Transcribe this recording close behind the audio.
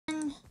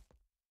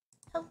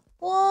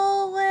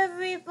Whoa,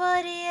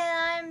 everybody,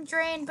 I'm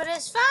drained, but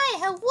it's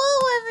fine. Hello,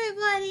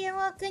 everybody, and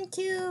welcome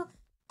to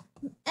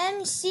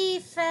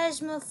MC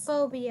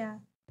Phasmaphobia.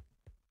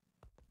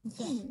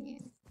 Yeah.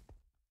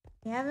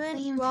 We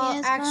haven't, well,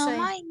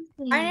 actually,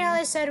 I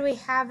nearly said we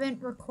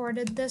haven't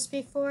recorded this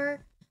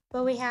before,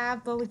 but we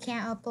have, but we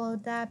can't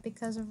upload that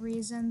because of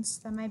reasons.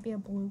 That might be a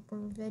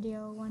blooper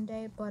video one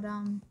day, but,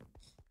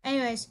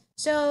 anyways,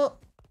 so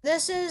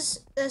this is,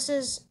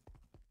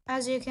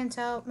 as you can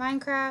tell,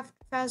 Minecraft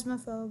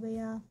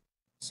Phasmaphobia.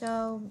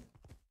 So,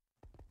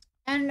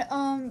 and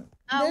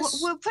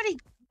we're pretty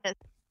good.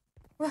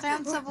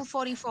 Sam's level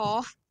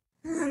 44.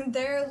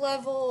 They're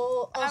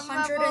level I'm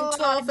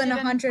 112 and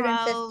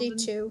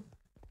 152.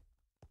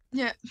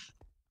 Yeah.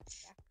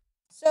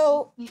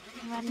 So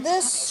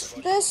this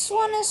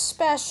one is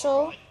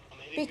special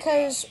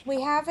because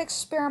we have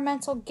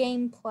experimental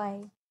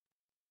gameplay,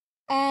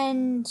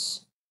 and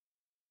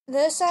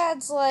this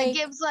adds like it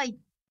gives like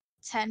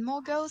 10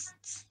 more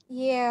ghosts.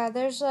 Yeah,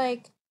 there's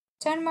like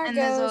 10 more and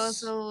ghosts. There's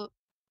also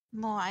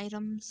more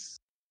items.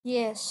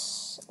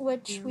 Yes,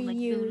 which we like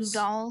use.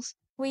 dolls.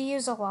 We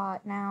use a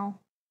lot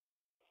now.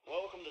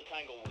 Welcome to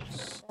Tanglewood.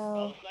 So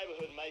While this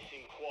neighborhood may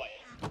seem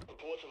quiet,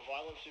 reports of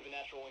violent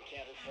supernatural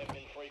encounters have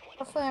been frequent.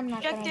 hopefully I'm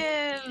not gonna.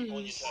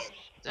 Objectives.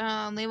 On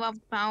your toes. Leave off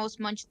the mouse,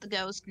 munch the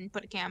ghost, and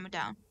put a camera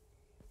down.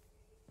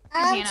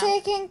 I'm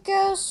taking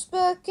Ghost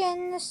Book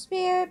in the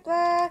Spirit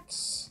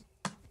Box.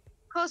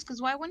 Of course,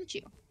 because why wouldn't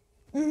you?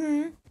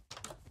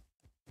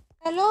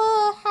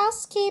 Hello,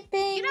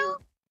 housekeeping. You know,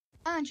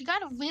 and you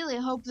gotta really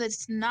hope that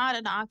it's not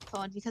an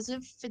octopod, because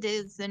if it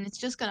is, then it's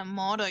just gonna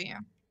murder you.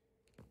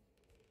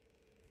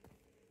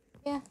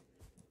 Yeah.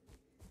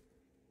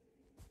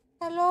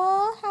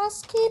 Hello,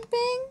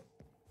 housekeeping?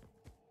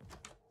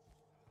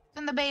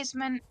 In the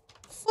basement.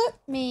 Foot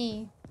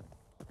me.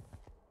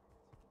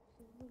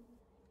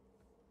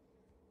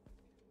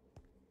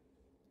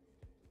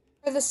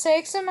 For the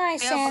sakes of my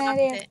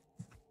sanity,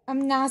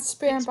 I'm not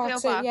spirit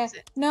box it yet.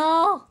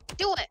 No!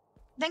 Do it!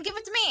 Then give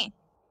it to me!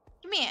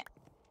 Give me it.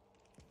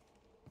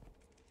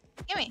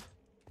 Give me.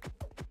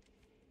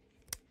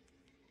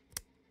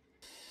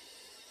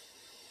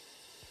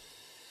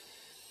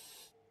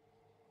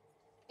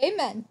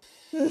 Amen.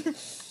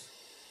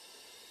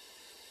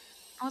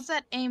 What's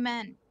that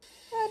amen?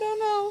 I don't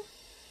know.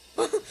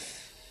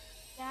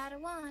 Got a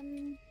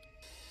one.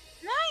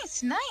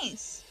 Nice,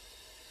 nice.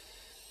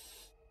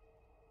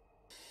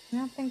 I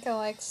don't think it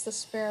likes the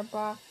spirit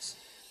box.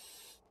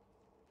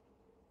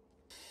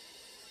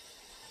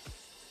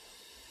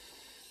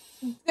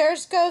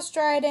 There's Ghost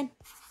Riding.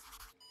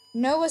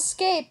 No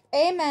escape.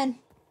 Amen.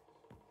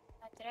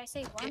 Did I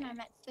say one? I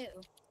meant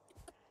two.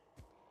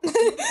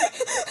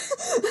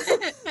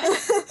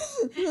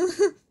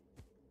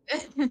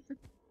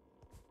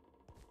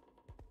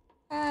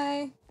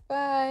 Hi.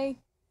 Bye.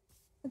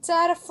 It's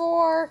out of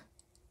 4.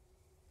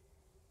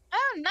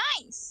 Oh,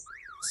 nice.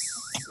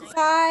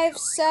 5,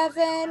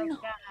 7.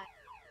 Oh,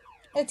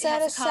 It's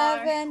out of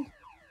 7.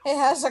 It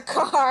has a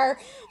car.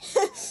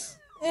 It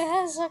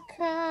has a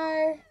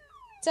car.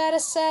 It's out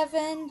of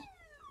 7.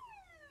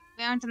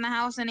 We aren't in the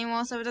house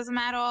anymore, so it doesn't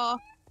matter.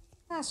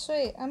 Ah,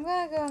 sweet. I'm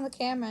gonna go on the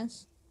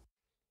cameras.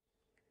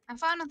 I'm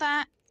fine with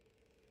that.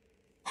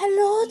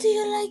 Hello, do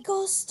you like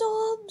ghost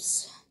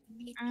orbs?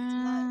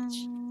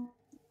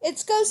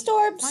 It's ghost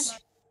orbs.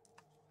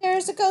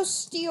 There's a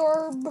ghost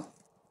orb.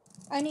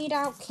 I need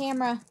out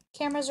camera.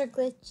 Cameras are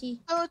glitchy.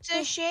 Go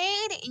to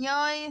shade,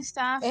 your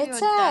staff.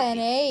 It's at an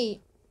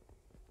 8.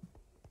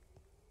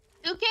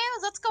 Who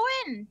cares? Let's go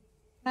in.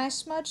 Can I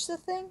smudge the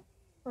thing?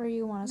 Or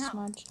you want to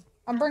smudge?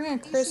 I'm bringing a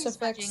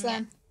crucifix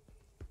then.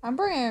 I'm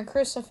bringing a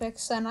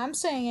crucifix then. I'm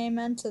saying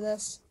amen to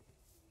this.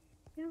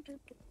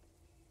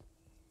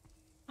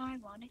 I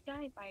want to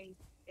die by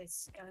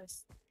this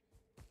ghost.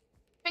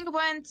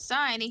 Fingerprint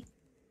society.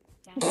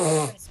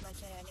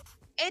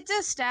 It's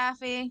a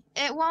staffy.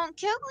 It won't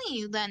kill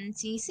you then,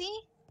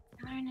 Cece.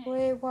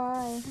 Wait,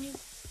 why?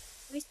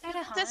 It's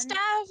a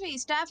staffy.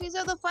 Staffies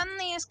are the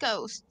friendliest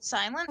ghosts.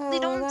 Silent. Oh, they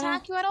don't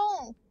attack you at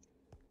all.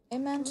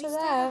 Amen to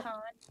that.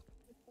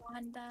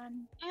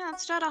 Yeah,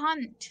 let's start a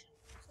hunt.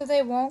 So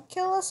they won't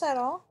kill us at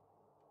all?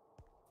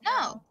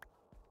 No.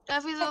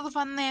 Staffies are the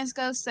friendliest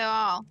ghosts there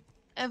are.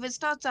 If it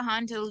starts a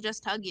hunt, it'll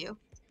just hug you.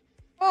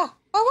 Oh,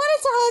 I want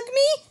it to hug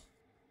me!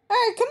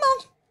 Alright, come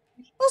on.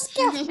 Let's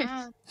go.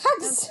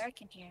 Hugs!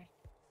 Dark in here.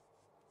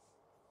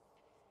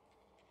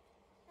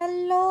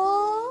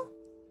 Hello?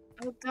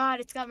 Oh god,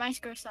 it's got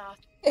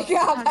Microsoft. It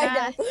got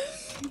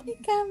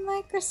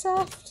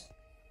Microsoft.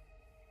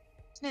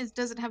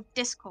 Does it have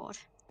Discord?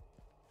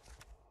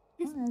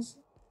 What is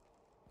it?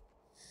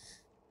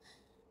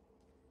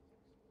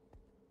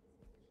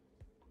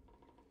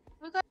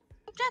 We got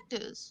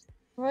objectives.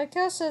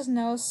 Royko says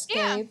no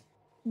escape.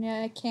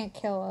 Yeah, it can't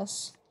kill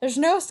us. There's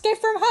no escape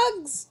from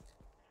hugs!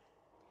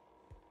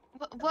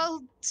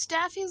 Well,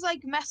 Staffy's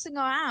like messing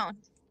around.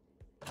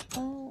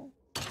 Oh.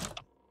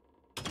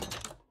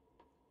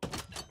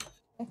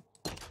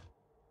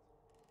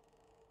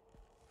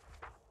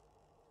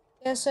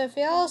 Yeah, so if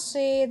y'all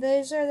see,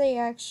 these are the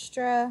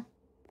extra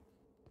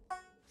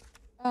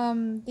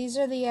These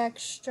are the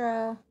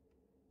extra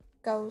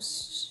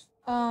ghosts.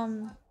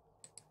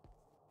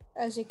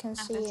 As you can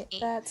see,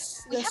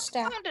 that's We the haven't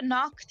stack. found a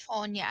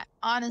Nocturne yet,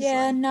 honestly.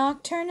 Yeah,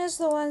 Nocturne is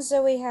the ones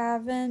that we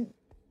haven't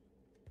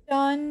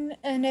done,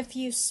 and if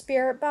you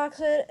spirit box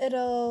it,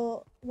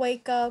 it'll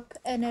wake up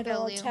and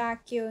it'll Kill you.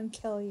 attack you and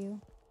kill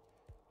you.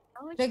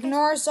 Oh, It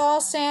ignores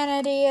all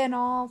sanity and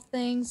all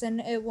things,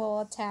 and it will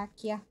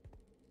attack you.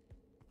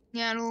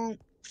 Yeah, it'll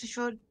for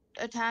sure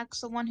attack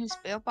someone who's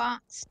spirit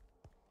box.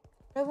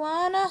 I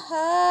want a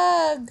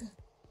hug.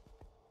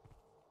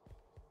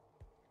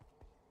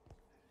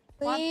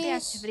 Want the Please.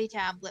 activity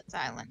tablet,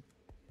 Silent.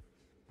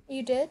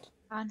 You did?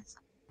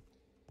 Honestly.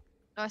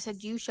 No, I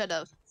said you should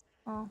have.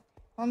 Oh,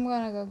 I'm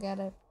gonna go get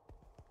it.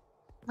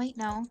 Wait,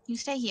 no. You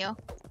stay here.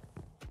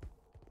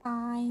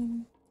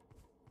 Fine.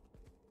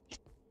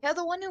 You're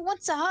the one who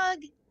wants a hug.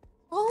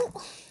 Oh,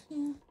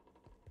 yeah.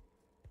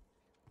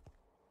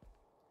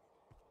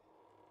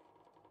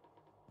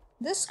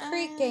 This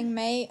creaking,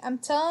 mate. I'm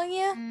telling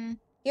you,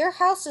 your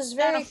house is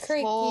very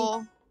creaky.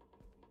 Floor.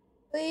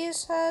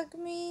 Please hug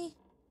me.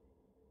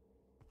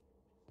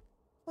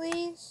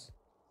 Please.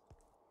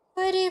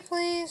 Pretty,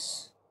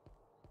 please.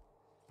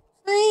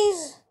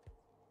 Please.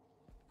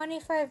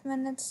 25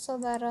 minutes till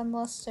that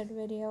unlisted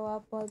video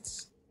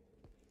uploads.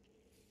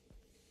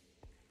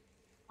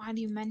 Why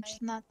do you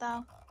mention that,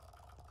 though?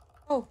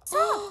 Oh.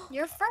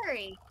 You're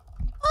furry.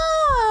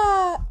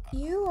 Ah!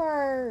 You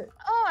are...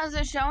 Oh, has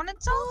it shown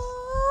itself?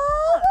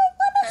 Oh, I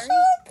want a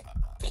hug!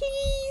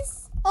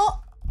 Please! Oh!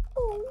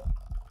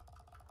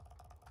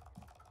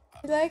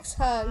 He likes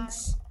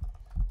hugs.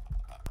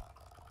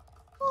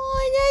 Oh,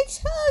 he likes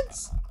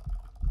hugs!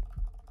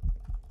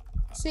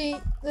 See,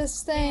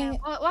 this thing...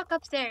 Yeah, walk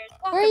upstairs.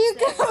 Where you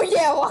go?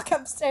 Yeah, walk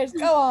upstairs.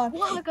 Go on.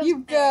 Walk You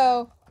upstairs.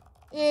 go.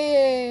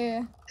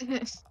 Yeah.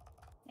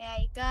 Yeah,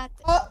 you got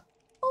this. Oh.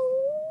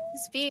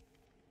 Speed.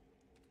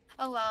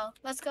 Oh well,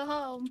 let's go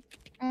home.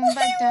 I'm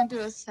back down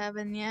to a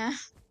 7, yeah.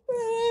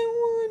 I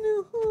want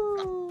a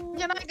hug.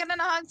 You're not getting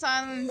a hug,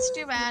 Silent. It's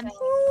too bad. I'm the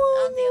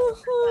only one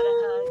who got a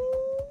hug.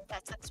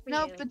 That sucks for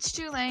Nope, you. it's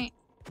too late.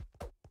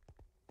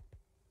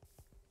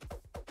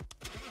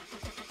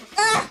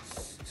 Ah!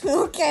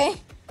 Okay. I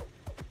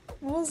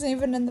wasn't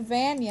even in the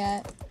van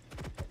yet.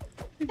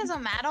 It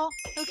doesn't matter.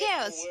 Who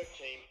cares? Good work,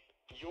 team.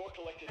 Your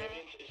collected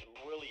evidence is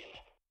brilliant.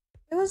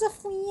 It was a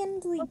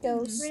friendly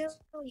ghost.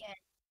 Brilliant.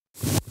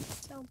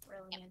 So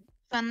brilliant.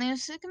 Friendly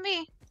as it can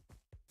be.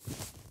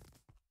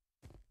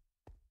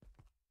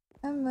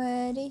 I'm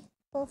ready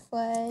for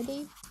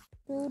Freddy.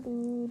 Do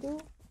do do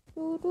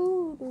do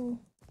do do.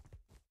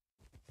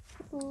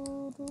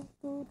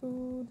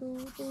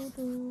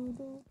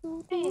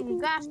 Hey,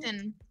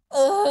 Grafton.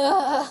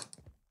 Ugh.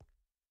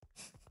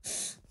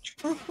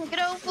 Get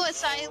over it,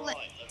 Silent.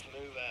 Alright, let's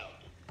move out.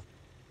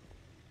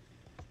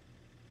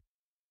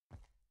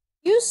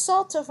 Use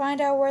salt to find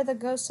out where the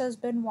ghost has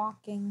been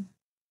walking.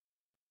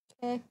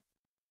 Okay.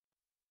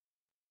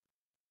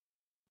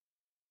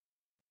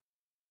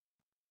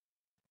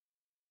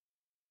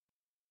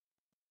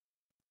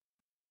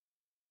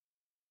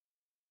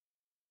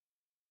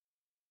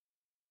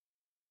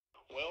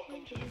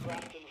 Welcome to the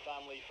Grafton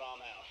family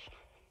farmhouse.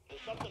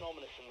 There's something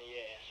ominous in the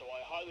air, so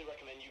I highly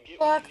recommend you get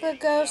Block what you the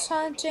need ghost now.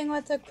 hunting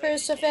with a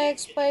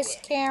crucifix. Place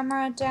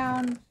camera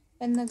down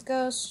in the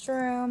ghost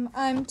room.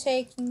 I'm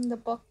taking the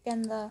book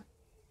and the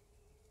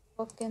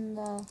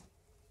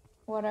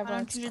whatever Why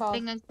don't it's you just called.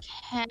 bring a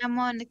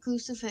camera and a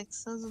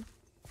crucifix? Those are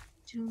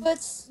two. But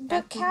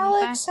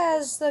Calix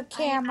has the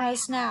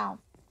cameras now.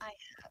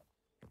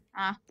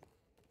 Ah.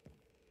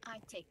 I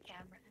take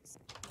cameras.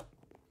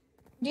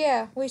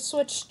 Yeah, we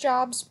switched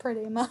jobs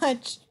pretty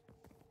much.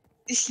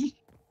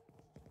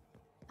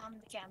 I'm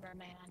the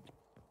cameraman.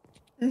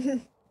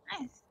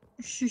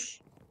 Nice.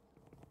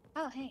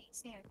 Oh, hey,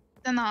 it's there.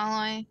 It's in the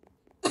hallway.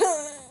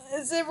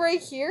 Is it right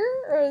here,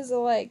 or is it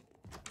like...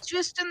 It's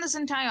just in this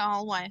entire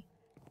hallway.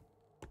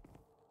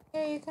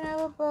 Here, you can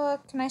have a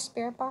book. Can I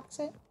spirit box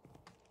it?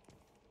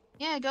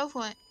 Yeah, go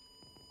for it.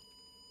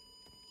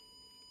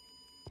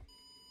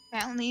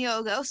 Apparently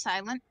you'll go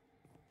silent.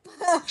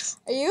 Are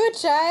you a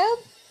child?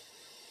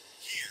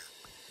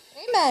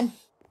 Amen.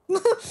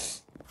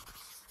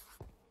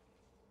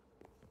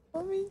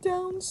 Let me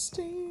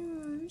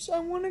downstairs. I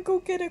want to go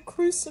get a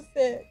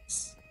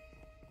crucifix.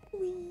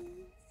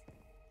 Please.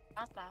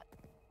 Not that.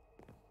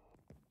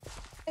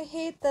 I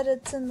hate that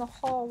it's in the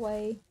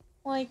hallway.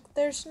 Like,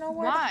 there's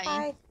nowhere Why? to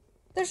hide.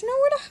 There's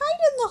nowhere to hide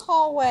in the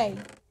hallway.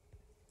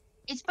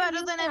 It's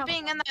better than it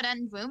being in that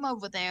end room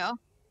over there.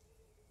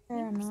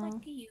 Fair Looks enough.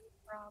 like a you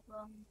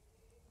problem.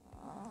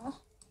 It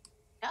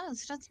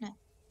does, doesn't it?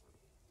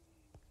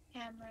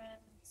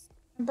 Cameras.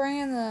 I'm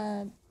bringing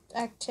the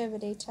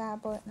activity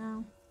tablet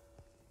now.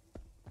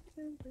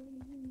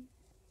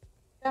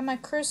 Got my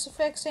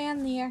crucifix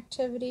and the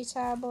activity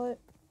tablet.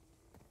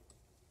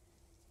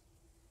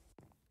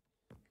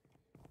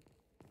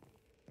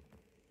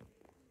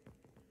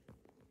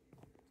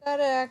 Got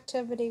an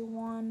activity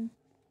 1.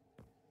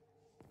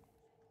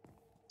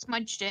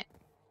 Smudged it.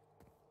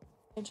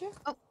 Did you?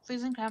 Oh,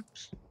 freezing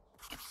cramps.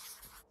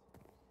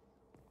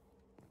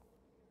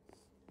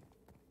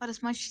 But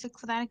it's much sick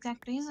for that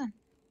exact reason.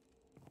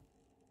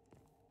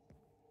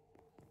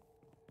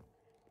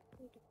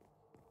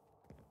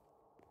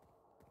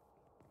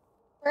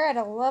 We're at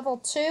a level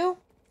 2.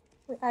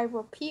 I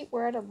repeat,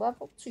 we're at a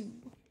level 2.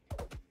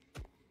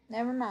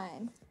 Never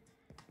mind.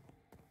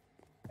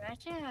 We're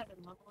actually at a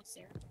level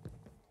 0.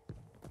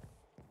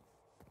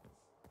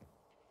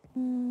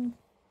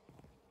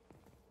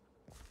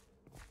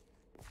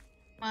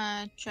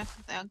 Check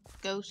the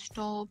ghost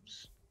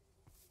orbs.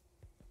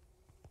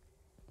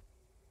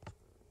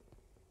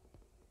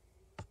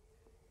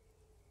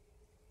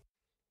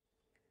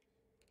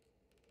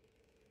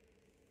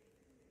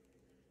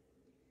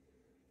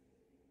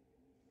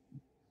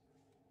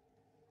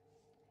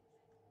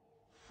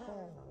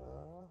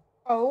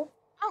 Oh.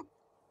 Oh.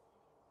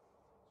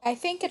 I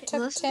think it took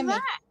Listen to Timmy.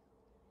 that.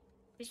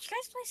 Did you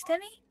guys place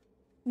Timmy?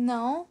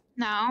 No.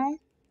 No.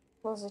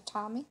 Was it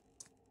Tommy?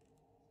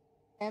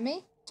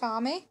 Timmy?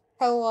 Tommy?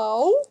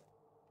 Hello?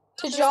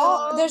 Did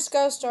y'all? There's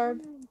Ghost Orb.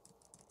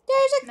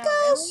 There's a No,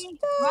 ghost really?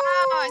 Wow,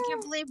 I orb!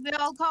 can't believe we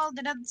all called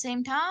it at the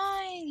same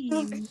time.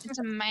 It's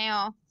a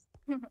male.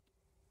 Can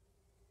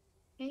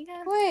you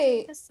guys Wait.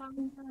 take the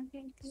song?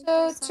 Can you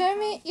So do somehow?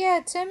 Timmy,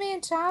 yeah, Timmy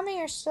and Tommy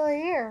are still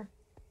here.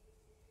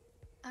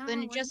 Oh,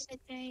 Then what just- did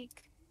it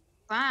take?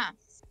 Wow.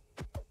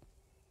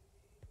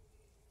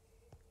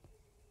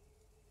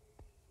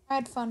 I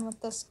had fun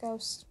with this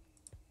ghost.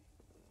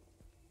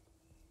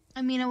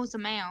 I mean, it was a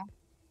male.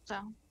 So,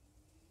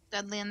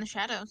 deadly in the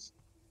shadows.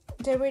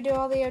 Did we do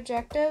all the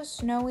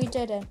objectives? No, we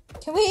didn't.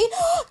 Can we go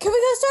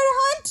start a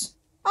hunt?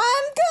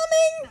 I'm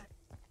coming!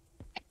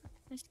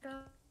 Let's go.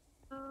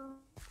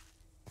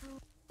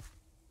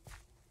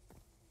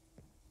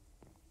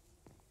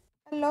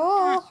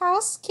 Hello,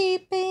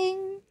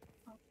 housekeeping.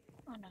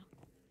 Oh no,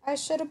 I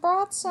should have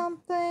brought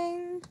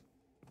something.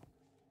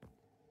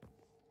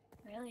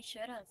 really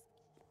should have.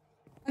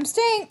 I'm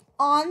staying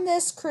on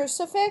this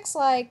crucifix,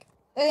 like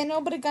ain't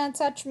nobody gonna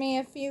touch me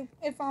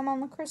if I'm on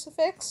the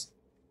crucifix.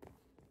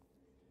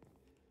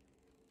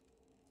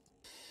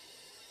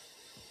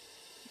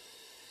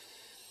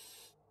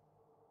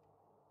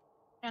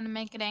 Trying to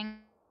make it angry.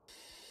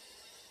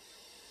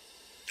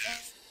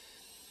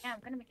 Yeah, I'm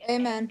gonna make it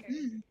Amen.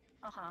 angry.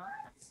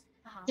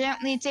 Uh-huh.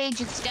 Apparently it's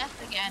age its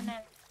death And again.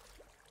 then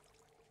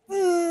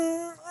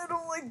I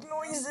don't like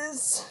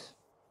noises.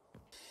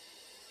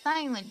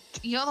 Silent.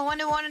 You're the one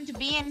who wanted to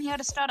be in here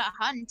to start a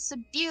hunt, so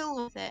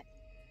deal with it.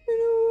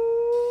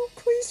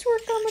 Please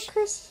work on the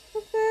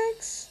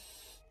crucifix.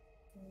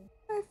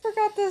 I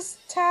forgot this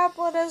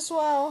tablet as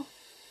well.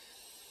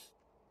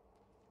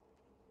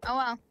 Oh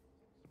well.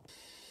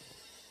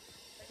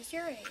 what is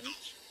your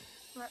age?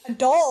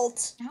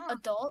 Adult. Oh.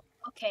 Adult?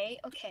 Okay,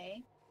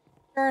 okay.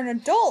 You're an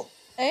adult.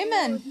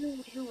 Amen.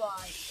 Who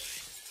are you?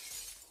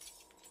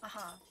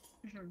 Uh-huh.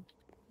 Mm-hmm.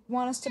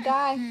 Want us to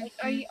die? Like,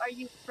 are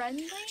you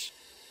friendly?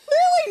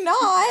 Clearly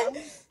not.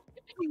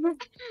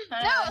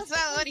 No, so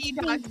what are you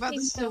talking about?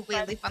 This is so a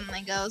weirdly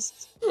funny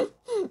ghost.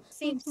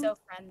 Seems so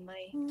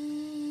friendly.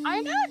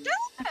 I know, I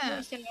doesn't probably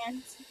it? should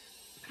answer.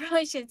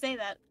 Probably should say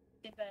that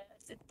if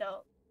it's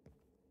adult.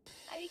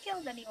 Have you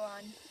killed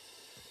anyone?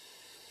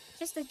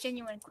 Just a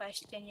genuine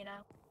question, you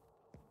know.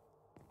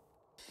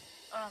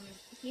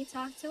 Can you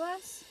talk to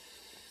us?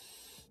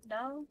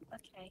 No?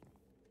 Okay.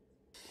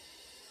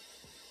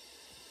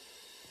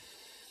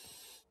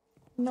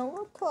 No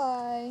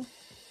reply.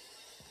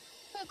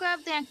 Go grab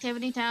the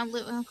activity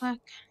tablet real quick.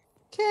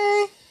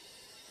 Okay.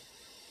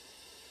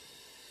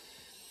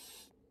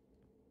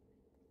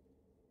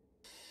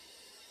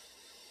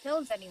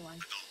 Killed anyone?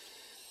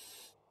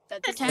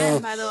 That's It's a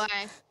 10, by the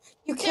way.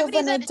 You killed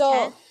Activity's an at a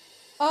adult. 10.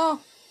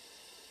 Oh.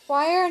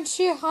 Why aren't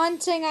you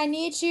hunting? I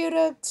need you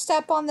to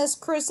step on this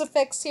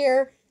crucifix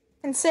here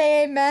and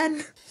say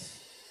amen.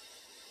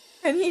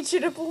 I need you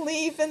to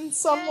believe in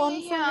someone for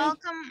me.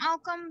 I'll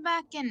come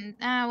back and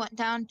went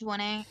down to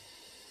 1-8.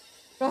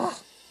 Ugh.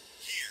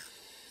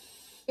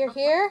 You're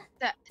here?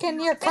 Can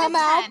you It's been a come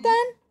out 10.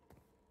 then?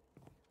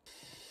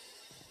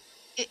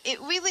 It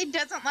really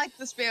doesn't like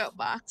the spirit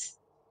box.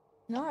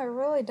 No, it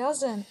really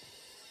doesn't.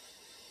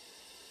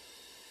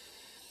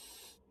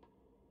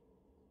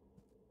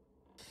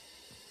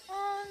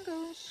 On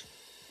goes.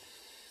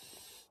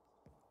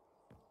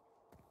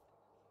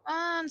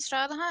 On,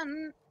 start the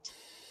hunt.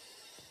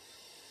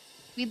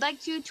 We'd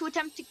like you to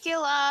attempt to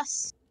kill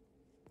us.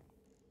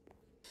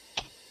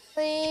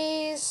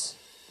 Please.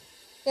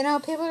 You know,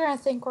 people are gonna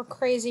think we're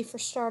crazy for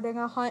starting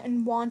a hunt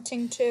and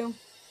wanting to.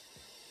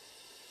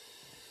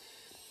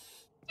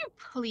 You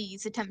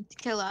please attempt to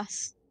kill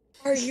us.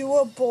 Are you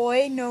a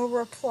boy? No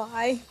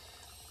reply.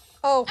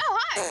 Oh. Oh,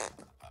 hi.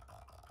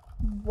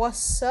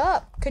 What's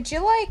up? Could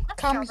you, like,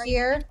 come strawberry.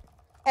 here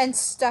and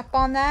step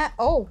on that?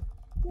 Oh.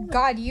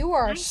 God, you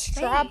are a Nice face.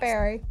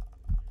 strawberry.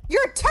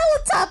 You're a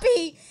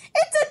Teletubby!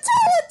 It's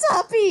a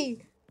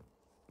Teletubby!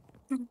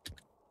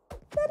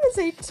 That is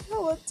a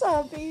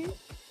Teletubby.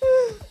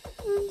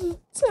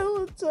 It's a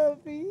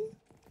Teletubby.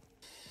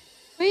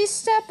 Please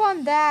step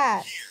on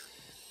that.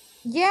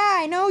 Yeah,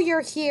 I know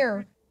you're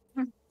here.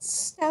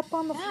 Step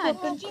on the Yeah,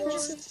 flippin' you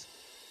just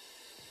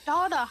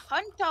start a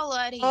hunt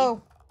already.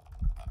 Oh.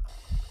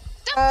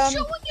 Stop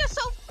showing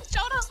yourself to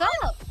start a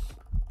hunt.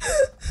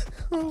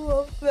 I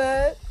love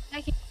that.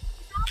 I can.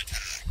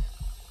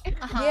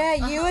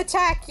 Yeah, you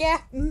attack. Yeah.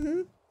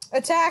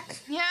 Attack.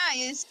 Yeah,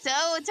 you're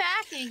still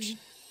attacking.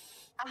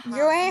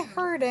 You ain't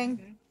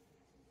hurting.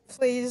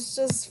 Please,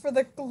 just for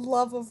the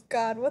love of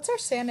God. What's our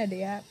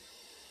sanity at?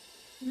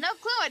 No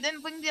clue. I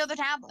didn't bring the other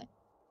tablet.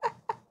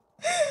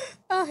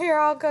 Oh, here,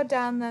 I'll go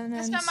down then.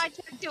 This time I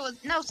checked it was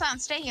no, son,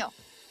 stay here.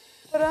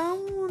 But I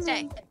don't wanna...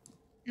 Stay. But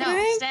No, I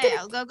ain't stay.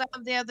 gonna- I'll go grab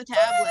the other But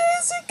tablet.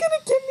 it isn't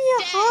gonna give me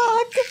a Stay.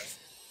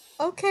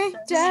 hug. Okay,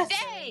 death.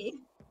 Stay.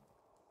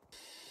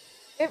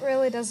 It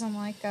really doesn't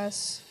like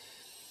us.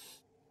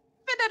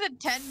 Been at a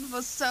 10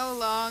 for so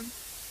long.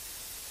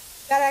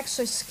 That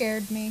actually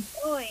scared me.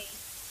 Oi.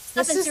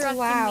 This Stop is interrupting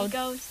loud. me,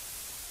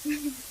 Ghost.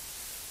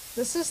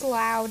 This is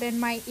loud in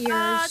my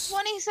ears.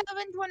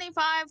 27,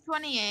 25,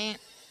 28.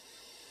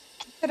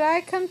 Could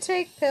I come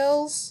take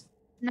pills?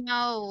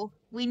 No,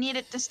 we need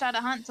it to start a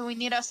hunt, so we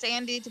need our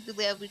sandy to be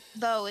there.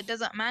 Though it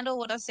doesn't matter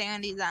what our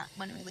sandy's at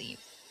when we leave.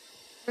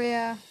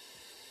 Yeah.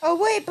 Oh,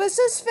 wait, but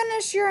this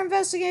finish your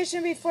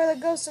investigation before the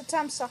ghost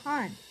attempts to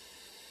hunt.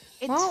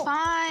 It's Oh.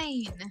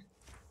 fine.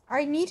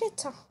 I needed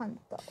to hunt,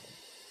 though.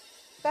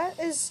 That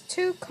is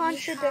too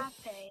contradictory.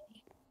 Happy.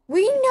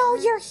 We know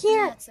you're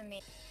here. That's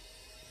amazing.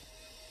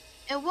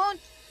 It won't.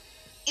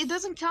 It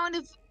doesn't count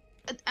if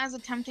as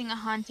attempting a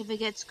hunt if it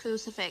gets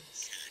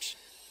crucifix.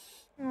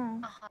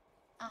 Hmm. Uh-huh.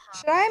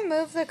 Should I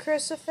move the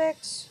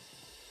crucifix?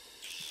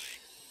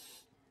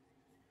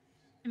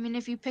 I mean,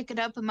 if you pick it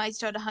up, it might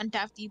start a hunt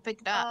after you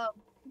pick it up.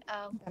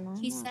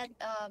 He said,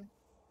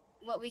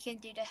 what we can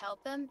do to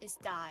help him is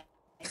die.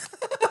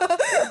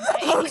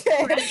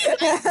 Okay.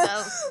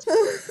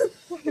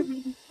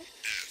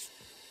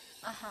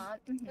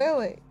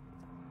 Really?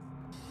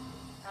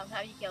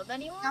 Have you killed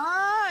anyone?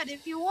 God,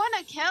 if you want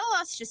to kill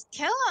us, just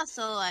kill us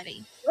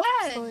already.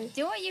 What? Sorry.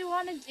 Do what you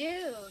want to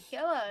do.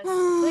 Kill us,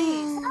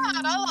 please.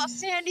 God, all our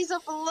sandy's are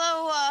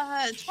below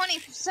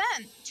 20%.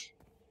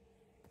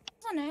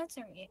 Doesn't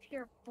answer me if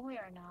you're a boy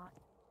or not.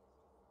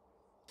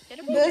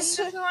 Did This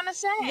What do you want to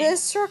say?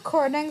 this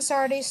recording's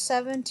already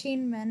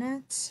 17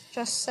 minutes.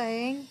 Just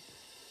saying.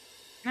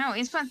 No,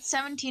 we spent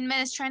 17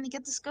 minutes trying to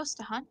get this ghost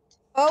to hunt.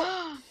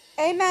 Oh,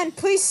 amen.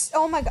 Please.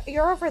 Oh my God,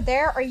 you're over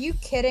there. Are you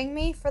kidding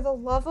me? For the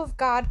love of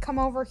God, come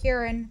over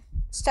here and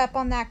step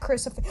on that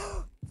crucifix.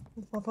 For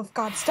the love of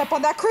God, step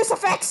on that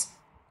crucifix.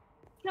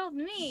 Killed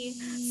me.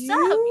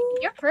 Stop.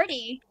 You're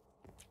pretty.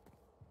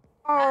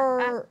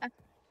 Are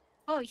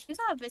Oh, you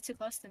got a bit too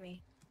close to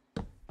me.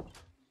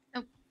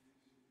 Nope.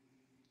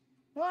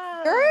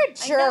 Whoa. you're a I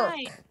jerk.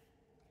 died.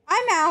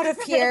 I'm out of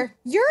here.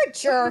 You're a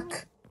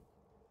jerk.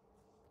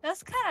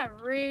 That's kind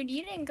of rude.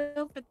 You didn't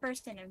go for the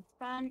person in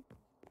front.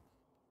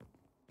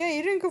 Yeah,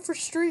 you didn't go for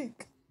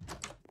streak.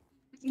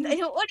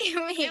 What do you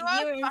mean? We You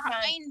were were in front.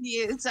 behind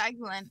you,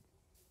 Cyclin.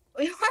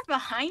 We were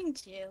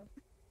behind you.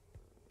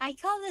 I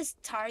call this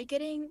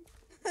targeting.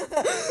 Believe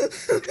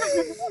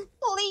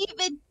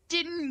it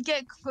didn't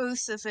get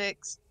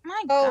crucifix.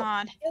 My Oh.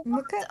 God. It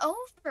Look was at-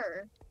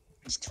 over.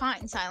 It's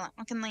fine, Silent.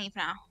 We can leave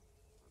now.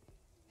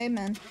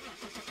 Amen.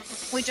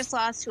 We just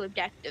lost 2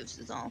 objectives,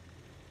 is all.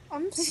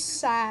 I'm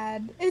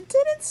sad. It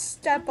didn't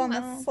step on the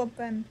No.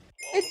 flippin'.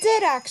 It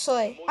did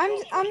actually.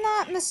 I'm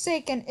not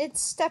mistaken. It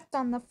stepped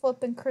on the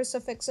flippin'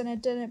 crucifix and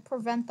it didn't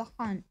prevent the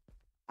hunt.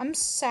 I'm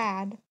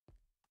sad.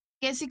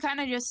 Guess you kind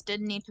of just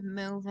did need to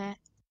move it.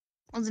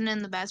 Wasn't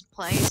in the best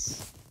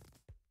place.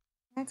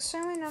 Next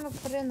time I know to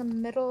put it in the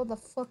middle of the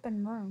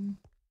flippin' room.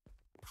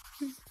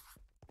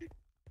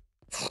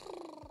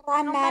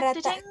 I'm Go mad back at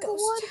to that Tanglewood?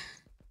 ghost.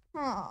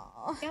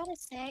 Aww. Gotta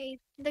say,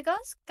 the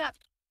ghost got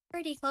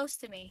pretty close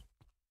to me.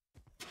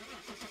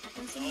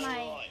 It was in my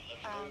Alright,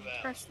 let's move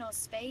out. personal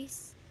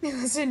space. It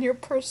was in your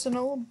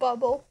personal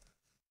bubble.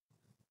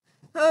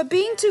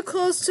 Being too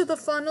close to the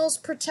funnel's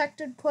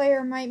protected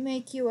player might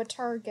make you a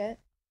target.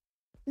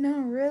 No,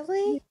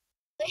 really?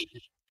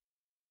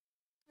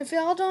 If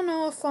y'all don't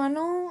know a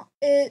funnel,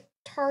 it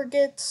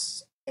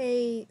targets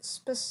a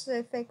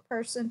specific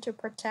person to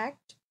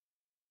protect,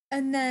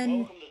 and then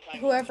Welcome to Tanglewood.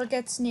 whoever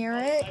gets near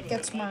it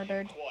gets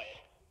murdered.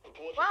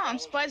 Wow, I'm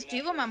surprised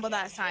you remember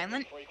that,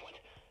 Silent.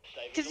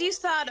 Because you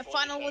thought a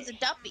funnel was a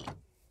duppy.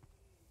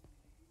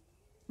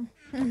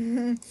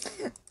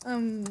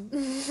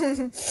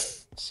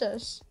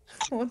 Shush.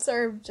 What's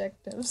our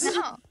objectives?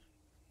 No.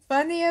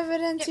 Find the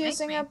evidence It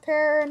using makes a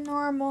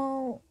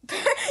paranormal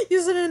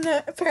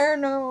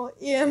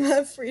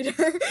EMF reader.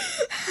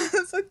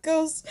 Have a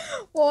ghost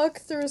walk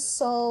through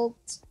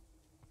salt.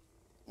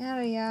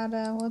 Yada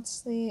yada.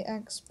 What's the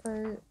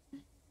expert?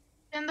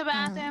 In the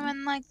bathroom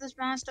in like this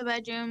master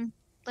bedroom.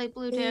 Light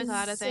blue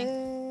terracotta thing.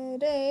 Is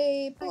it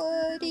a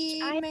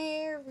Bloody I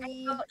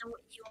Mary? don't know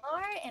what you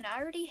are, and I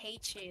already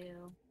hate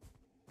you.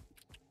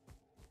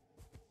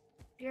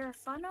 You're a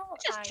funnel.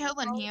 Just I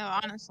chilling roll here,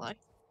 honestly.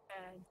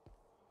 bad.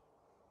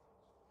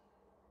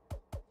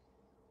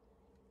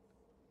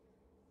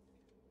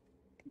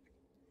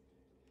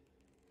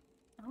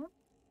 Oh,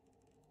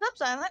 Stop,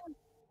 Silent.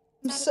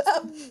 What's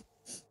up?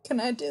 Can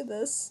I do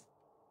this?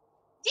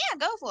 Yeah,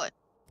 go for it.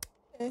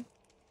 Okay.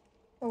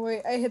 Oh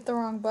wait, I hit the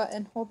wrong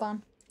button. Hold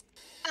on.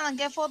 Silent,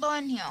 get further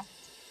in here.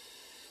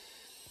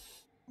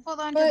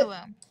 Further into the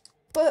room.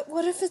 But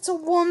what if it's a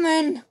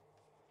woman?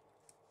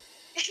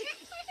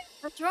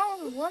 What's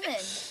wrong with women?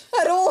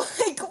 I don't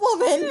like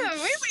women.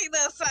 Really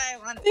though,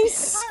 Silent. They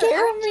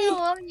scare Aren't you a me.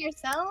 woman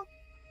yourself?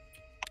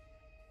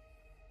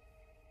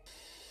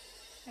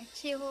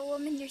 Aren't you a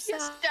woman Just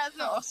yourself?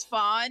 doesn't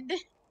respond.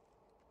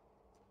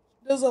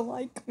 Doesn't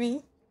like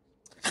me.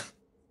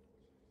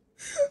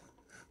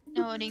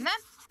 Noting that.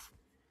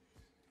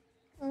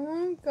 I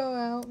want to go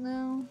out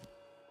now.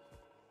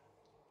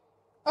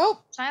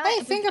 Oh, Silent, hey, if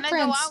it's gonna go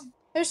fingerprints. out-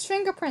 There's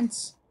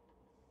fingerprints.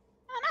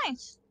 Oh,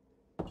 nice.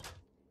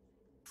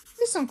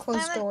 There's some closed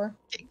Silent. door.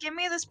 Give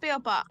me the spirit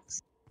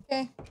box.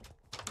 Okay.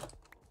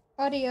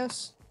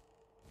 Adios.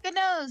 Good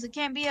news, it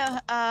can't be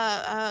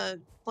a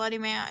Bloody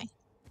Mary.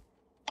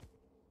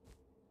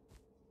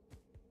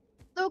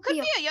 Though it could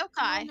be a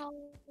yokai. No.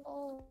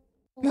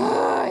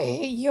 I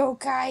hate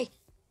yokai.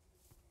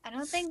 I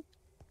don't think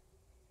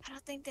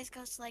this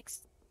ghost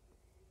likes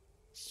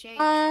shake.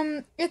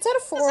 It's at a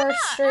 4 How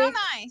streak.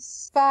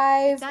 nice.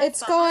 5. It's at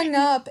It's going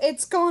 5. up.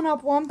 It's going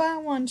up 1 by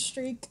 1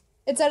 streak.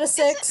 It's at a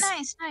 6. Is it?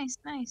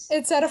 Nice.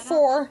 It's at a I don't-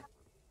 4.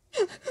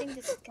 I think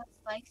this ghost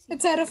likes you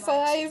It's at a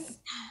very much. 5.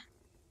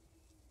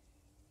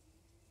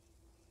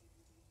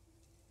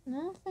 I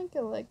don't think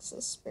it likes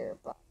the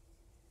spirit box.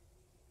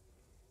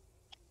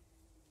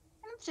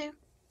 One, two.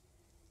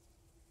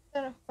 It's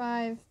at a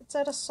 5. It's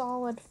at a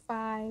solid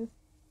 5.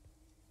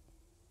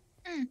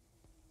 Mm.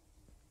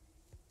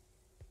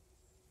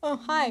 Oh,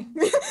 hi.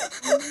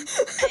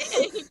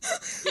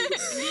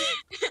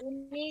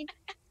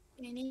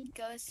 We need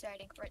ghost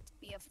starting for it to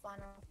be a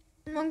funnel.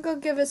 I'm gonna go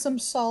give it some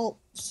salt.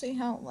 See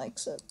how it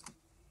likes it.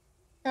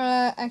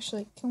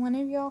 Actually, can one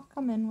of y'all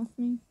come in with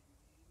me?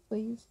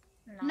 Please.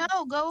 No,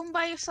 go in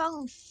by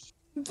yourself.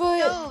 But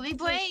Go, be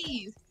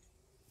brave.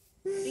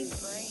 Be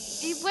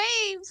brave. Be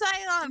brave,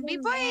 Silent. Be Yeah.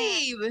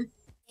 brave.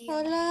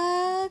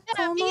 hola, Yeah,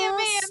 ¿cómo be a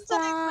man,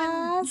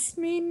 Simon. estás?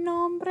 Mi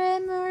nombre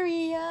es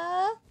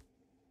Maria.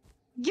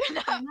 You're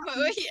not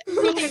Maria.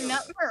 You're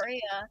not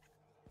Maria.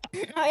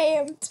 I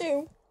am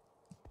too.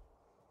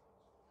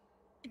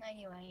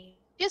 Anyway.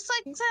 Just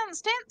like stand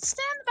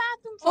in the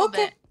bathroom for a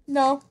Okay. bit.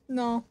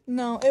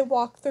 No. It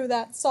walked through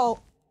that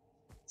salt.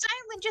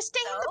 Silent, just stay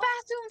in the No?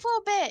 bathroom for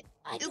a bit.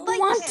 I It don't likes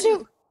want you.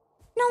 to.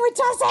 No, it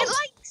doesn't. It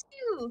likes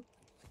you.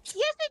 Yes,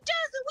 it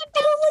does. It went I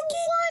down don't to like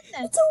a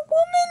 1. It's a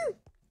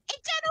woman.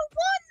 It's at a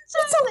 1, It's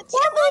a Silent. It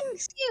woman.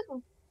 likes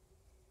you.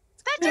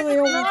 That Really doesn't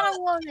a mean woman. Not a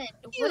woman.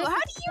 you. What if How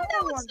it's do you not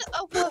know a it's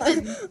woman?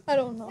 a woman? I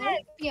don't know. Yeah,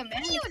 it could be a man. How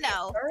do it you could be a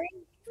know? furry,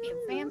 it could be a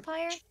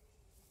vampire.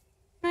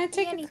 Can I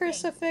take a anything.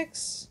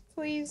 crucifix,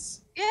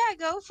 please? Yeah,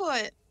 go for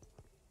it.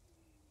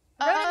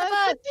 Run in the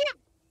bug. could be a-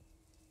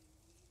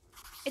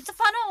 It's a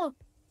funnel.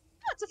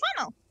 oh, it's a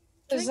funnel.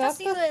 Can Is we go that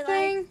see the what it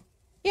thing? like?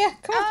 Yeah,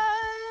 come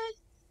on.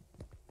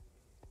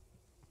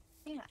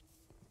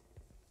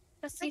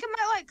 Let's I see think I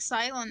might like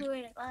Silent. who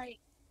it like.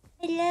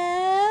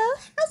 Hello,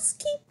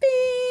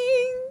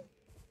 housekeeping.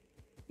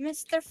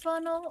 Mr.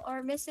 Funnel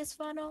or Mrs.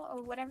 Funnel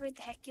or whatever the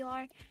heck you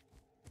are.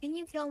 Can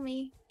you kill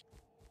me?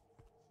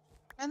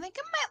 I think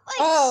I might like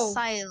Oh.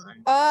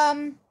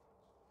 Silent.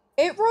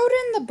 It wrote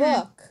in the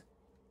book.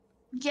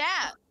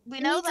 Yeah, we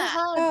It know needs a that.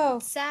 hug. Oh.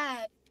 It's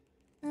sad.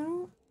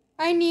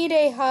 I need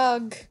a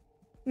hug.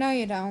 No,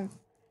 you don't.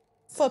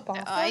 Flip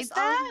off. I Ghost,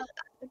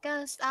 bet.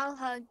 Ghost, I'll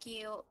hug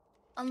you.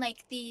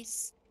 Unlike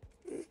these.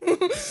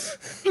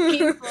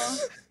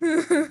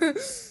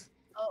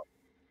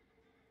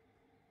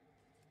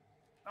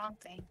 Wrong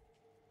thing.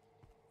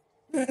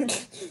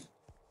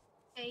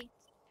 Hey,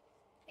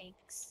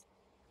 thanks.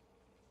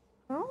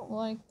 I don't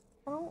like.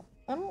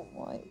 I don't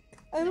like.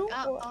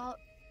 Oh,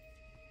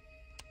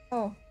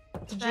 Oh,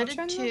 did you Better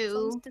turn that? too.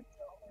 close the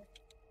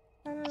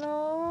door.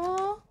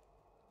 Hello.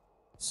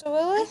 So will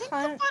I I think the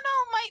hunt?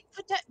 funnel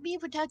might be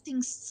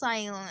protecting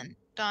Silent,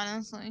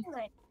 honestly.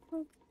 Silent.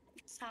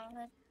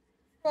 Silent.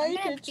 Why I'm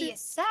gonna did be you? a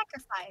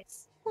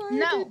sacrifice. Why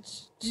No.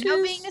 did you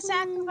No being a choose me?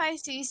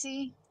 sacrifice,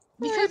 DC.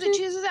 Why Because it did-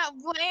 chooses at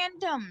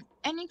random.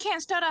 And you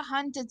can't start a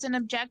hunt, it's an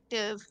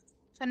objective.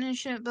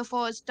 Finish it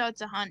before it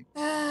starts a hunt.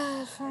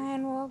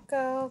 Fine, we'll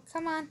go.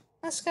 Come on,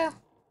 let's go.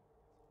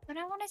 But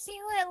I want to see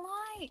who it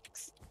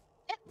likes.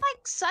 It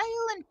likes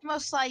Silent,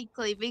 most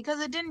likely, because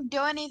it didn't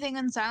do anything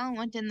when Silent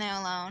went in there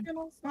alone. I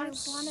don't want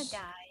to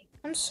die.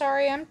 I'm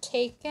sorry, I'm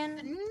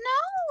taken.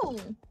 No!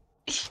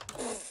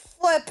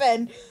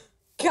 Flippin'.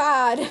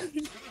 God.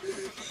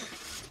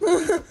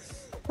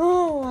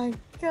 Oh my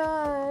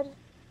god.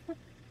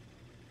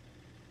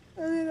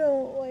 I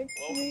don't like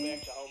Welcome me.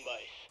 back to home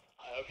base.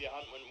 I hope your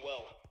hunt went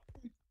well.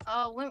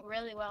 Oh, it went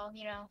really well,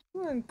 you know.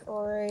 Oh,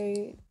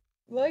 great.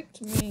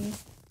 Liked me.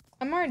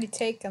 I'm already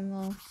taken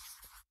though.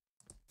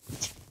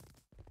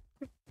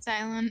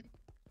 Silent.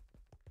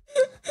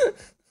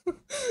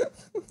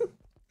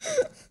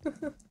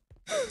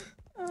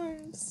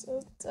 I'm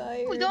so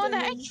tired. We're going to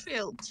and-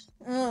 Edgefield.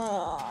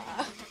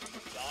 Ah.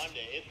 Time to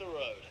hit the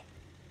road.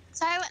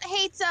 Silent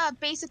hates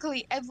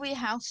basically every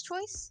house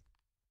choice.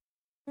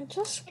 I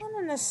just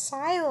want an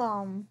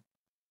asylum.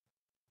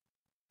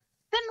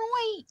 Then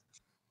wait.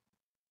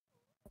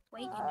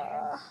 Wait, you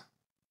nerd.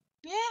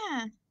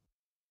 Yeah.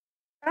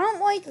 I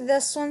don't like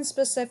this one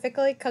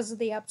specifically because of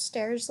the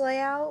upstairs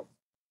layout.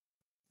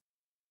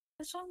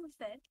 What's wrong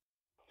with it?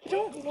 I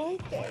don't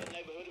like Quiet it.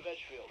 neighborhood of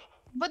Edgefield.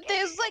 But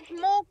there's like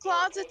more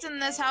closets in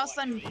this house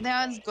than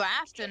there is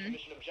Grafton.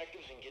 Mission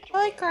objectives and get to I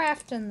like work.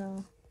 Grafton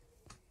though.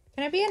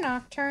 Can it be a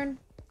nocturne?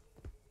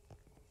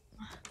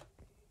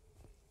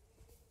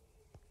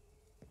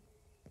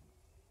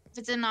 If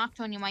it's a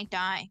nocturne, you might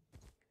die.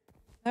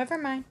 Never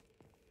mind.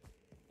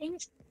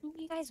 Didn't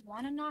you guys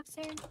want a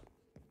nocturne?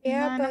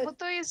 Yeah, No, but number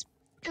 3 is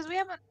because we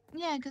haven't.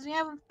 Yeah, because we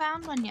haven't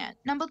found one yet.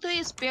 Number 3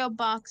 is spill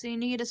box, so you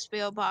need to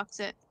spill box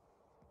it.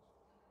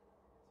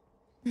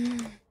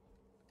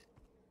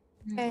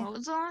 Okay. What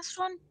was the last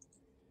one?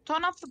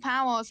 Turn off the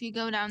power if you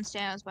go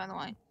downstairs. By the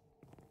way,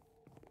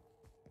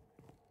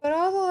 But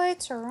all the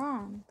lights are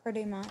on,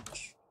 pretty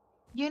much.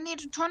 you need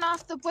to turn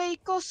off the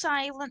brake or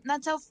silent.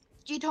 That's how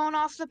you turn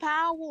off the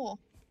power.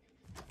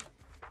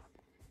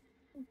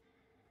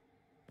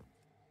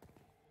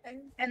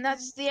 And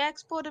that's the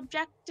export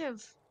objective.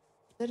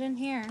 Is it in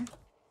here?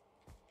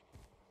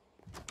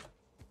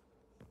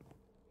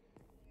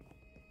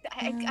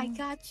 I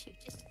got you.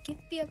 Just give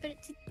me a minute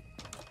to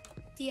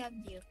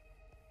DM you.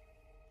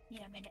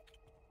 Yeah, a minute.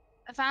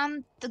 I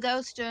found the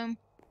ghost room.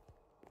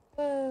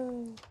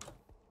 Whoa. It's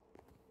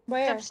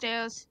Where?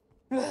 upstairs.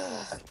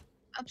 Ugh.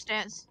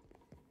 Upstairs.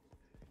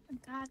 I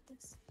got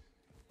this.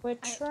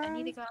 Which I room?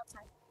 need to go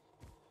outside.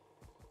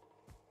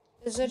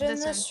 Is it in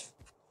This this?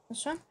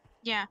 This one?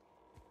 Yeah.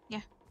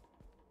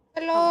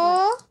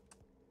 Hello?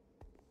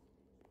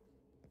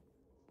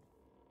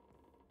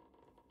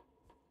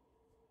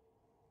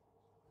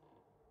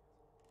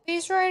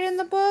 He's right in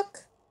the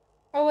book?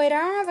 Oh wait, I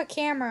don't have a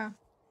camera.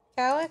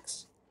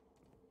 Alex?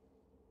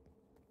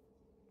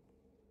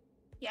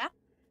 Yeah?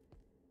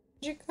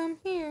 Did you come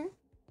here?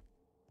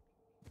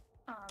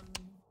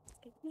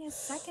 Give me a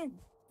second.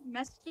 I'm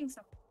messaging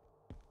someone.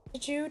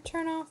 Did you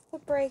turn off the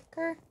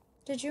breaker?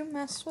 Did you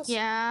mess with?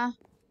 Yeah.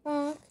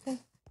 Oh, okay.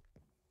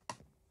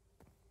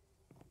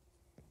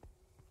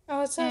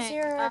 Oh, it says Hey,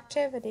 your we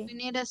activity.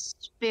 need a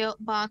spill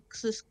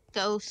box this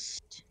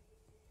ghost.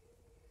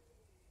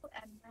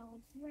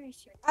 Emerald, where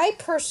is your... I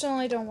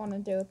personally don't want to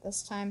do it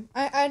this time.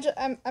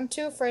 I'm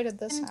too afraid of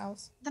this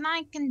house. Then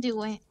I can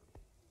do it.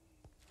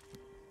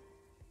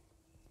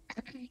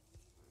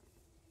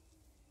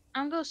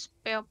 I'm gonna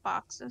spill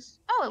boxes.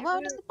 Oh, it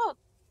loaded the book.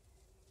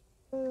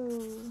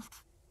 Ooh.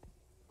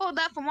 Pulled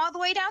that from all the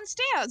way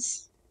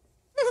downstairs.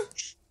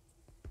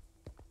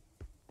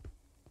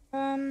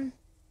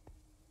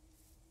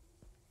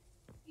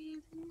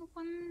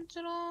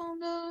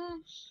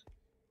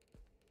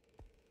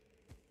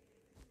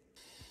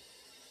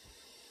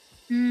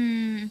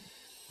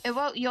 It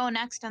wrote you're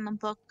next in the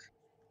book.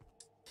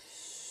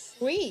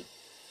 Sweet.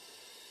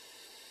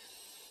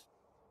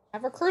 I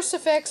have a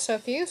crucifix, so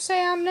if you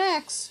say I'm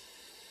next.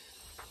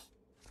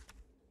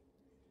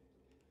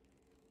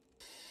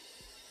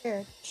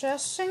 Here,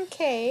 just in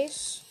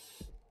case.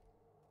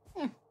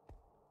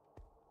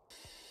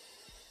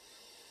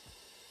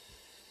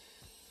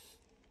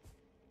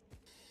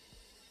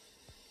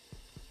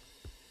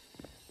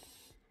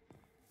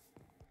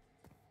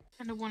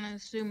 I don't want to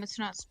assume it's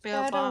not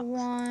spill Got a box.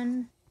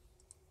 1.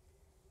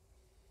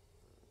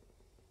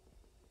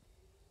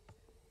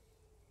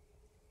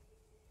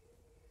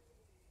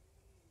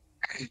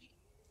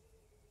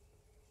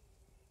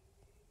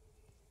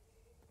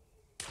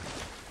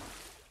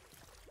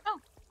 Oh.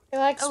 He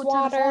likes Oh, it's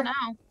on the floor water.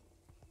 now.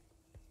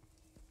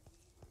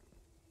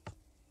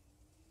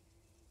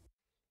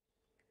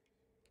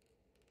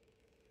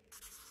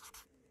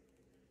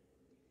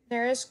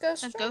 There is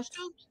ghost. That's ghost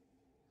tubes?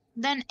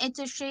 Then it's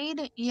a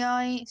shade,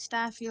 yai,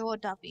 staffy, or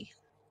duppy.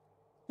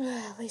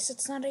 At least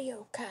it's not a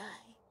yokai.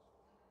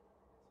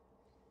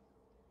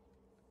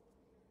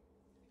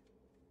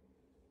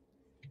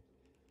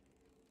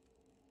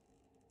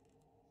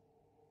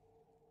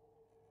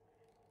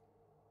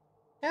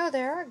 No,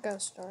 there are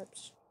ghost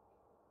orbs.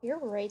 You're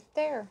right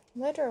there,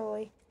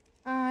 literally.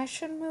 I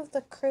should move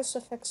the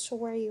crucifix to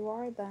where you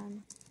are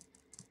then.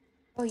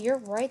 Oh, you're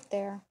right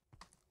there.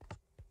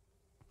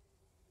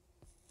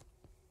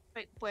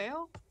 Wait, where?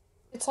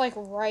 It's like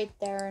right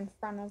there in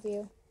front of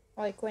you.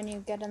 Like when you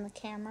get in the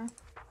camera.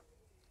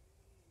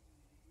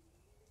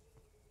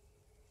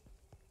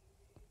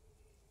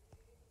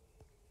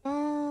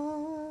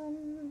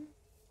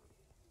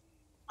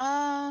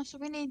 So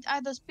we need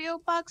either spill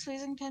box,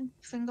 Freezington,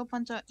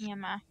 fingerprint, or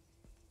EMF.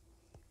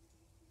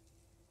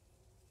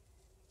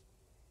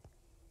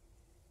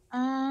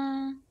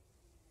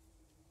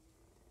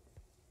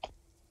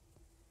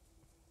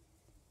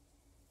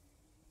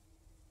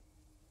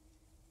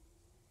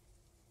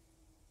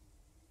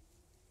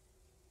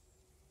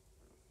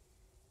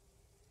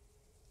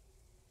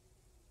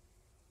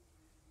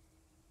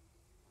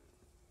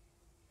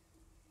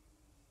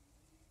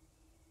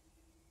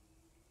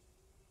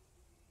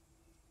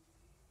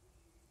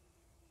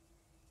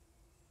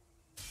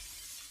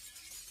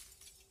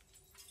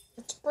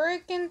 It's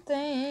breaking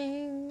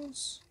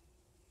things.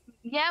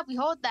 Yeah, we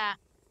heard that.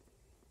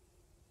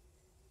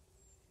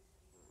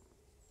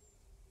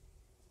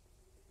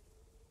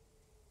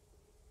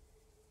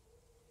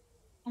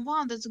 Oh,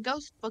 wow, there's a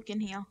ghost book in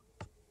here.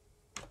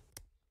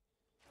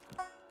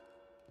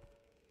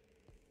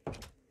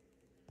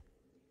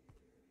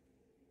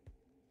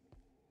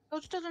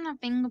 Ghost doesn't have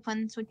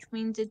fingerprints, which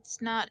means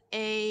it's not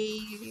a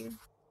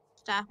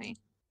staffy.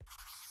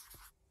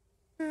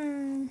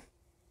 Hmm.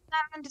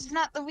 That means it's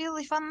not the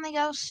really friendly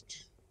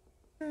ghost.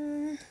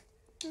 I'm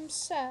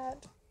sad.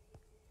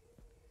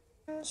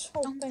 I was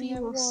Don't hoping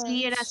it we'll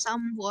see it at was.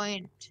 some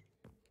point.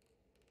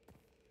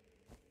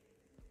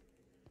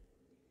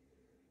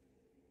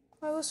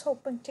 I was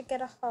hoping to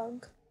get a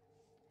hug.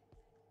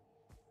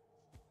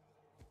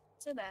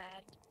 So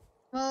bad.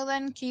 Well,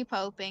 then keep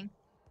hoping.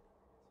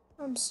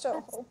 I'm still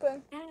That's-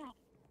 hoping. Yeah.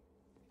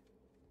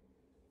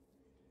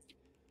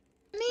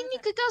 I mean, you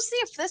could go see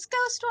if this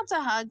ghost wants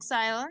a hug,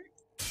 Silent.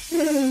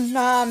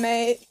 Nah,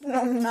 mate.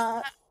 No, I'm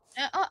not.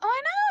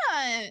 Why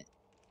not?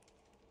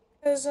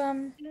 Because,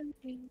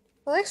 it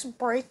likes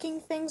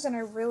breaking things, and I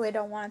really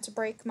don't want it to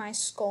break my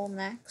skull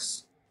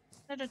next.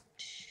 That a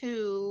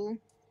 2.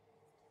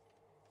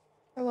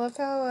 I love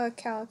how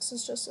Calyx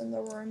is just in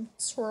the room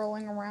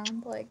swirling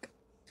around like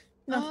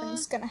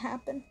nothing's gonna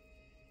happen.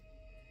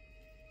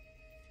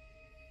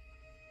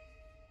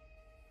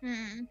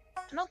 I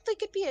don't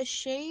think it'd be a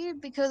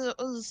shade because it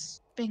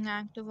was being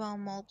active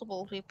on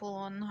multiple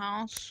people in the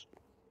house.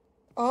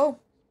 Oh,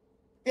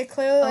 it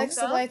clearly likes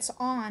the so? lights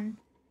on.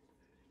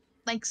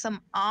 Like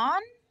some on?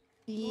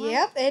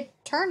 Yep, it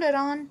turned it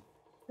on.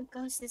 The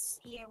ghost is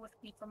here with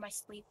me for my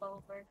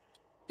sleepover.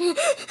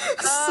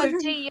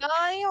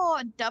 T.I.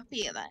 or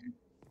Duppy then?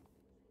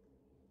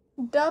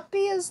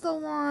 Duppy is the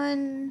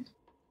one.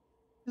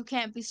 Who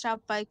can't be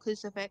stopped by a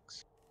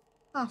crucifix.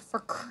 Oh, for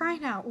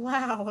crying out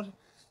loud.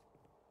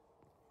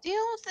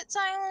 Deal with it,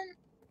 Silent.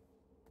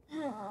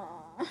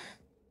 Aw.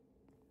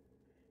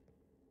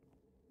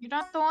 You're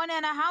not the one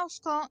in a house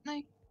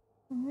currently.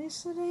 At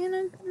least it ain't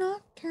a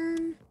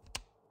nocturne.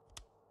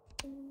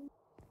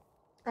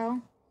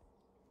 Oh.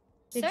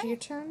 Did Sir? you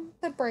turn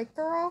the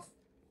breaker off?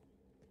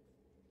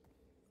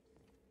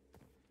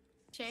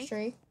 Jake?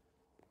 Shake?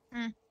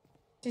 Hmm.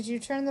 Did you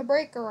turn the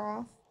breaker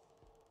off?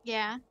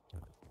 Yeah.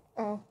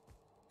 Oh.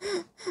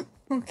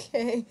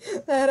 Okay.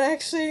 That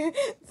actually,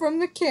 from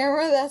the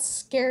camera, that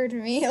scared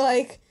me.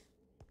 Like.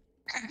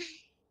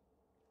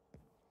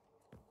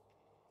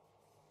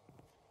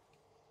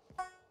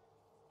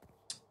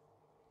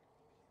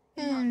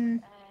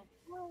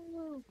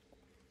 Woo.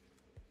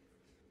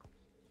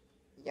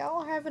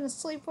 Y'all having a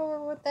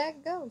sleepover with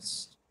that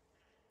ghost.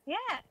 Yeah.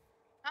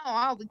 Oh,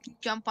 wow, we can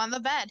jump on the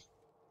bed.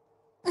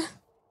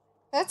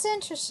 That's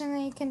interesting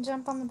that you can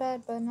jump on the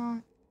bed, but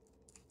not.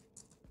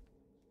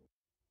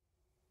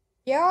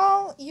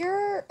 Y'all,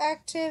 your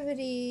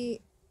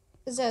activity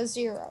is at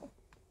 0.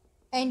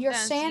 And your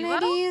At 0?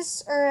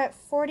 sanities are at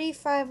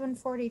 45 and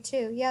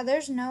 42. Yeah,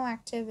 there's no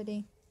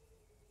activity.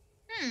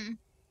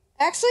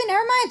 Actually, never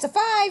mind, it's a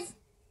 5.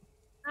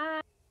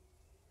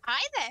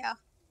 Hi there.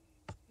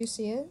 You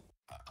see it?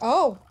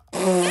 Oh.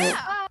 Yeah.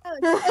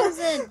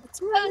 Posing. It's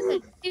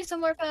posing. Do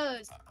some more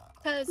pose.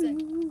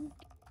 Posing.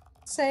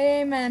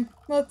 Say amen.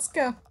 Let's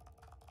go.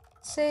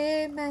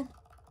 Say amen.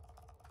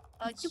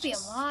 Oh, you could be a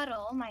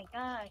model. Oh my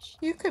gosh.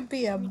 You could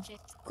be a Let me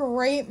just-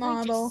 great let me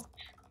model.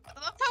 I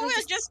love how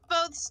we're just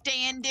both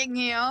standing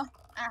here.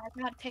 I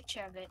got a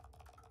picture of it.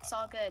 It's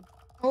all good.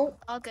 Oh,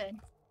 All good.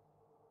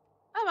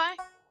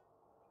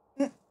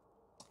 Bye-bye.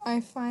 I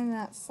find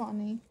that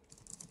funny.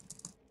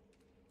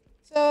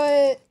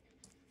 So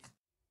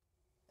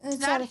it's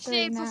Not out a of 3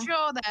 shade now. for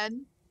sure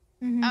then.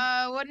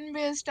 Wouldn't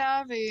be a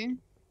starvy.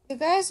 You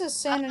guys'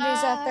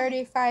 sanity's at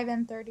 35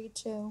 and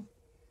 32.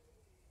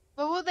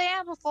 But will they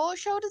have before it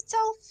showed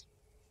itself?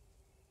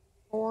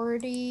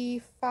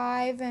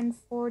 45 and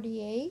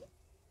 48.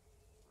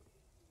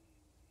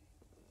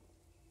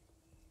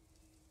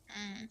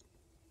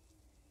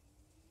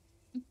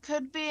 It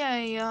could be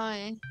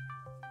a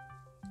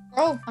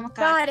Oh, my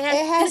God, it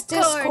has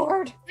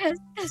Discord.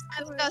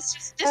 That's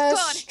just Discord.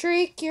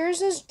 Streak,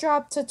 yours is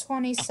dropped to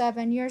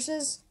 27. Yours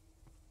is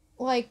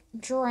like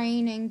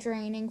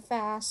draining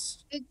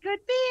fast. It could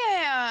be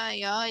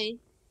a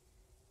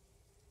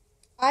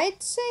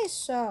I'd say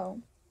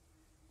so.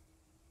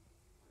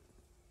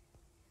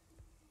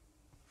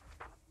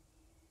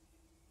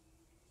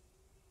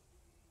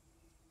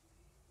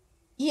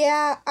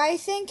 Yeah, I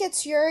think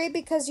it's Yuri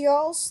because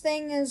y'all's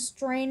thing is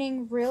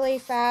draining really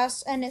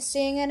fast and it's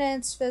seeing it in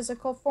its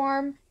physical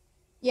form.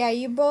 Yeah,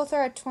 you both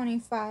are at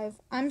 25.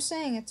 I'm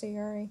saying it's a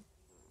Yuri.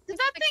 Did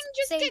that thing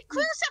just get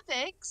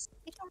crucifix?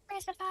 It's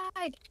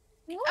crucified.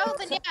 Oh,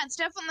 then yeah, it's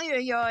definitely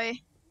a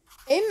yoi.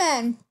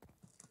 Amen.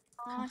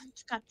 Oh,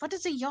 God, what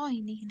does a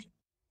yoi mean?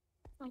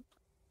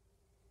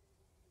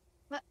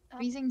 What?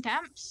 Freezing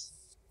temps?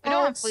 We don't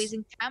have Alex,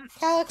 freezing temps.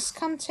 Calyx,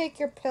 come take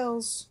your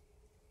pills.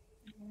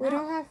 We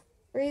don't have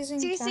freezing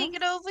CC, temps.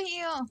 get over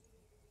here.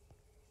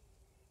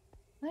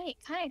 Wait,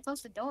 kind of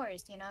close the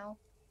doors, you know.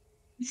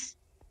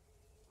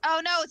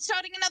 Oh no, it's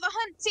starting another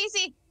hunt.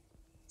 Cece!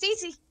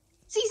 Cece!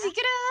 Cece, get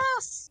in the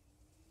house!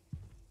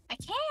 I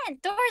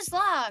can't. Door's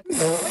locked.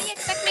 What do you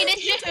expect me to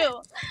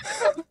do?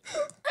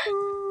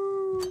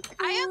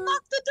 I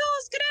unlocked the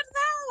doors. Get out of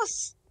the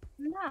house!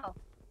 No.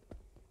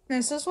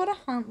 This is what a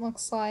hunt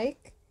looks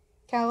like.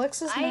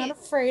 Calyx is not I-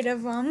 afraid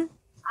of them.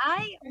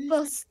 I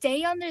will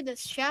stay under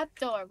this trap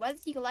door, whether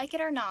you like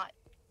it or not.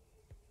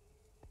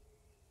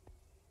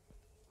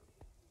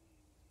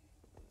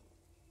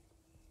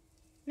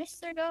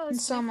 Mr. Ghost,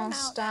 It's can I come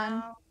almost out done.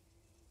 now?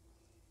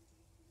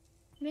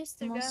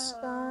 Mr. Almost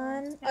Ghost.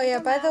 done. can Oh I yeah,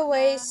 come by the out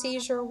way, now?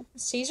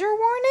 seizure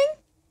warning?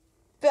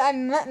 But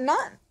I'm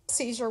not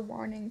seizure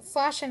warning.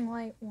 Flashing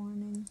light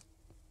warning.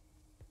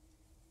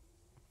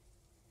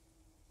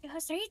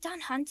 Ghost, are you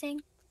done hunting?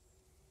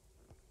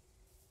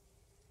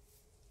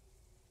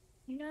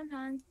 You done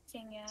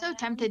hunting yet? So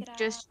tempted Get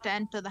just out. to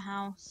enter the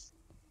house.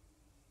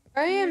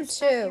 I You am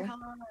stop your too.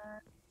 hunt.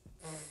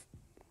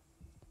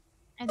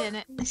 I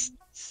didn't.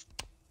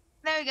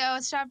 There we go.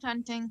 It stopped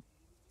hunting.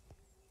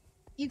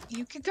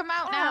 You can come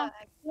out now.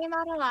 Ah, came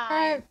out alive.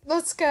 Alright,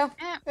 let's go.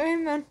 Yeah.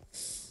 Amen.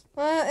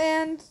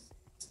 And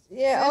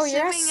yeah, I'm oh,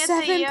 you're at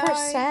assuming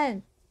it's a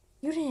 7%.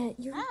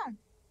 You Oh.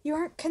 you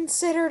aren't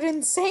considered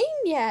insane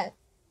yet.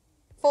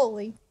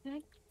 Fully. Can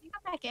I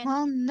come back in?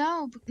 Well,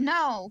 no.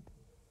 No.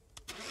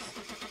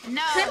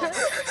 No.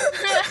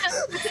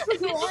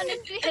 You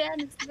wanted to be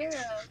on 0.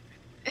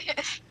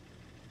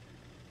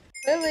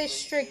 Lily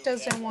Streak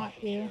doesn't want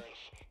you.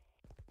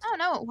 Oh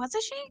no, it was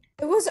a she?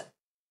 It was.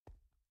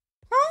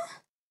 Huh?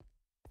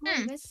 Oh,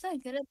 you guys are so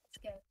good at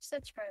this game.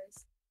 Such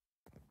pros.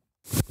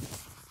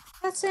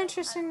 That's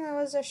interesting. That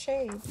was a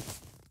shade.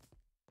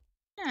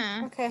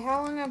 Hmm. Okay,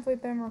 how long have we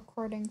been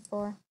recording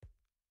for?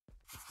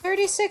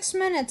 36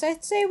 minutes.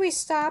 I'd say we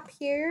stop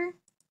here.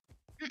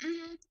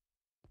 Mm-mm.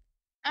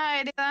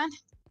 Alrighty then.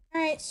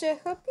 Alright, so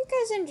hope you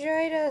guys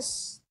enjoyed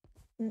us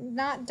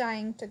not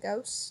dying to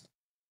Ghost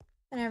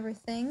and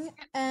everything.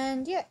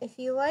 And yeah, if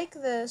you like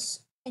this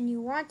and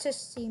you want to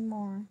see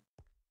more,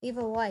 leave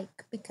a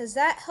like, because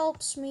that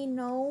helps me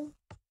know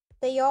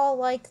that y'all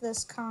like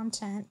this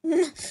content.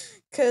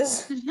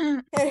 Cause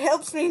it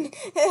helps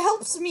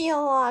me a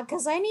lot,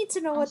 cause I need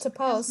to know what to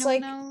post. No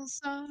Like, one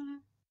else,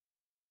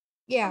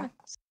 yeah.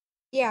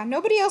 Yeah,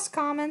 nobody else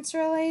comments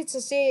really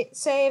to say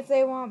if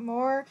they want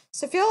more.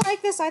 So if you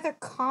like this, either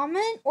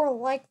comment or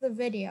like the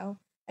video.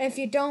 And if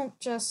you don't,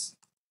 just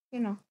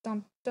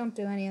don't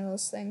do any of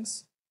those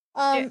things.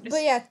 But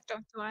yeah,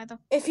 don't do either.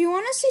 if you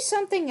want to see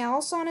something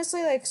else,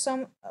 honestly,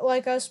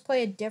 like us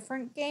play a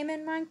different game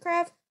in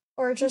Minecraft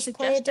or just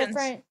play a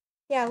different,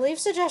 leave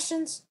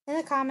suggestions in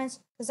the comments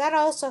because that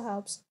also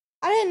helps.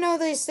 I didn't know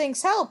these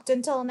things helped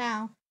until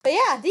now, but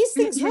yeah, these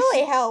things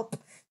really help.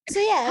 So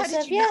yeah, How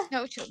so did you not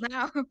know till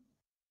now?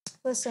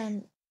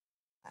 Listen,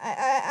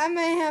 I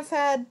may have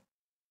had,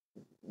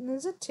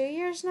 is it 2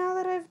 years now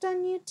that I've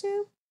done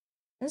YouTube?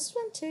 It's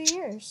been 2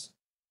 years.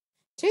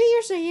 2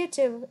 years of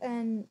YouTube,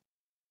 and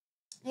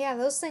yeah,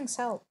 those things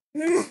help.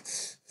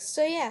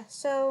 So yeah,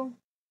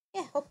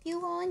 hope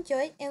you all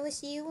enjoyed, and we'll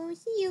see you when we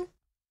see you.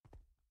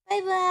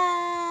 Bye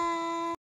bye!